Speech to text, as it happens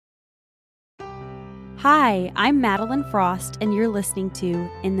Hi, I'm Madeline Frost, and you're listening to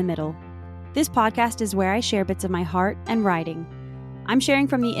In the Middle. This podcast is where I share bits of my heart and writing. I'm sharing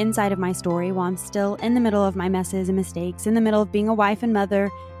from the inside of my story while I'm still in the middle of my messes and mistakes, in the middle of being a wife and mother,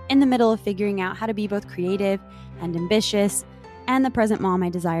 in the middle of figuring out how to be both creative and ambitious, and the present mom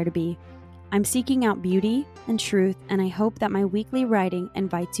I desire to be. I'm seeking out beauty and truth, and I hope that my weekly writing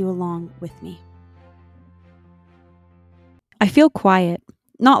invites you along with me. I feel quiet.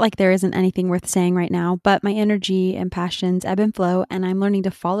 Not like there isn't anything worth saying right now, but my energy and passions ebb and flow, and I'm learning to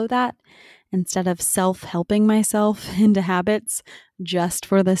follow that instead of self-helping myself into habits just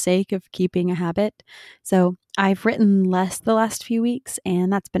for the sake of keeping a habit. So I've written less the last few weeks,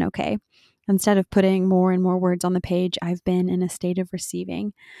 and that's been okay. Instead of putting more and more words on the page, I've been in a state of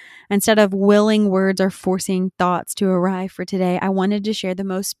receiving. Instead of willing words or forcing thoughts to arrive for today, I wanted to share the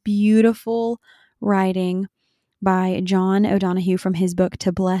most beautiful writing by John O'Donohue from his book,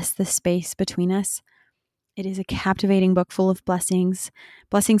 To Bless the Space Between Us. It is a captivating book full of blessings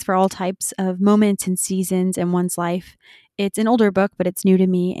for all types of moments and seasons in one's life. It's an older book, but it's new to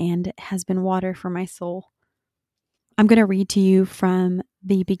me and has been water for my soul. I'm going to read to you from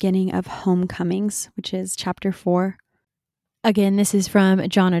the beginning of Homecomings, which is chapter 4. Again, this is from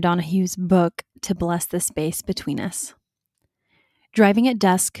John O'Donohue's book, To Bless the Space Between Us. Driving at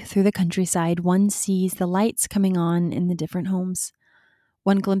dusk through the countryside, one sees the lights coming on in the different homes.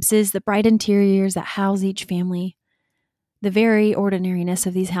 One glimpses the bright interiors that house each family. The very ordinariness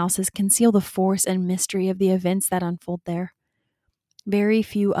of these houses conceal the force and mystery of the events that unfold there. Very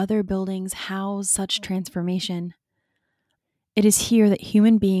few other buildings house such transformation. It is here that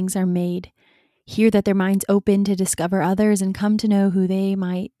human beings are made, here that their minds open to discover others and come to know who they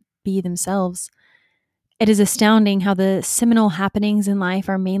might be themselves. It is astounding how the seminal happenings in life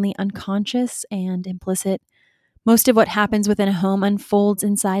are mainly unconscious and implicit. Most of what happens within a home unfolds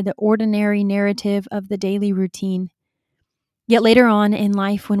inside the ordinary narrative of the daily routine. Yet later on in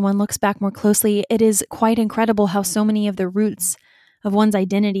life, when one looks back more closely, it is quite incredible how so many of the roots of one's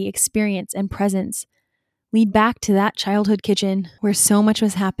identity, experience, and presence lead back to that childhood kitchen where so much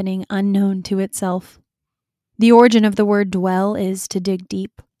was happening unknown to itself. The origin of the word dwell is to dig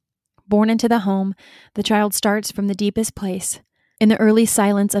deep. Born into the home, the child starts from the deepest place. In the early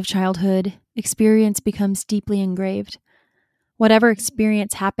silence of childhood, experience becomes deeply engraved. Whatever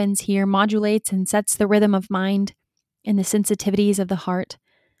experience happens here modulates and sets the rhythm of mind and the sensitivities of the heart.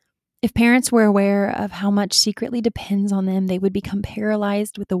 If parents were aware of how much secretly depends on them, they would become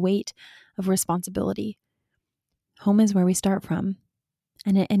paralyzed with the weight of responsibility. Home is where we start from,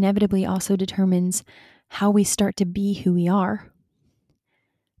 and it inevitably also determines how we start to be who we are.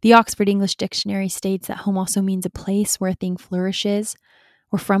 The Oxford English Dictionary states that home also means a place where a thing flourishes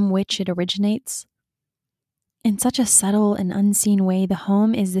or from which it originates. In such a subtle and unseen way, the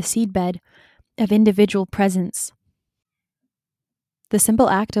home is the seedbed of individual presence. The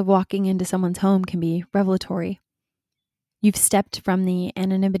simple act of walking into someone's home can be revelatory. You've stepped from the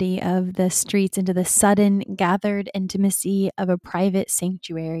anonymity of the streets into the sudden, gathered intimacy of a private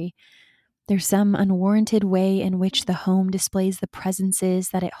sanctuary. There's some unwarranted way in which the home displays the presences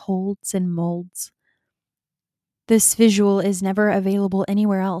that it holds and molds. This visual is never available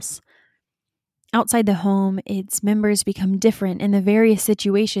anywhere else. Outside the home, its members become different in the various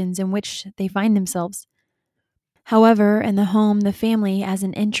situations in which they find themselves. However, in the home, the family, as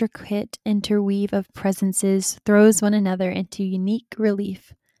an intricate interweave of presences, throws one another into unique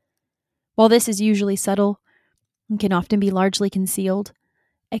relief. While this is usually subtle and can often be largely concealed,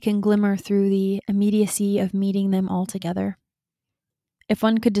 it can glimmer through the immediacy of meeting them all together. If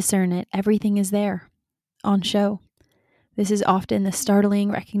one could discern it, everything is there, on show. This is often the startling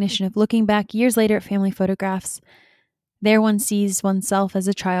recognition of looking back years later at family photographs. There one sees oneself as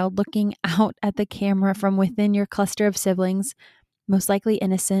a child looking out at the camera from within your cluster of siblings, most likely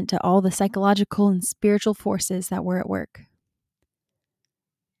innocent to all the psychological and spiritual forces that were at work.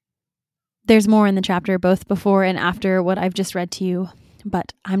 There's more in the chapter, both before and after what I've just read to you,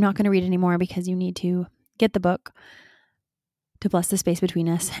 but I'm not going to read anymore because you need to get the book, To Bless the Space Between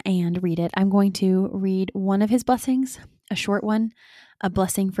Us, and read it. I'm going to read one of his blessings, a short one, a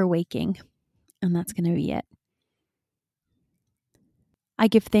blessing for waking, and that's going to be it. I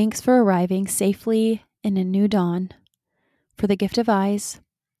give thanks for arriving safely in a new dawn, for the gift of eyes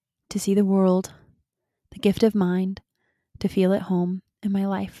to see the world, the gift of mind to feel at home in my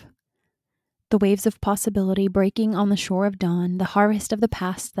life. The waves of possibility breaking on the shore of dawn, the harvest of the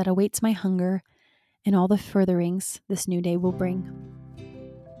past that awaits my hunger, and all the furtherings this new day will bring.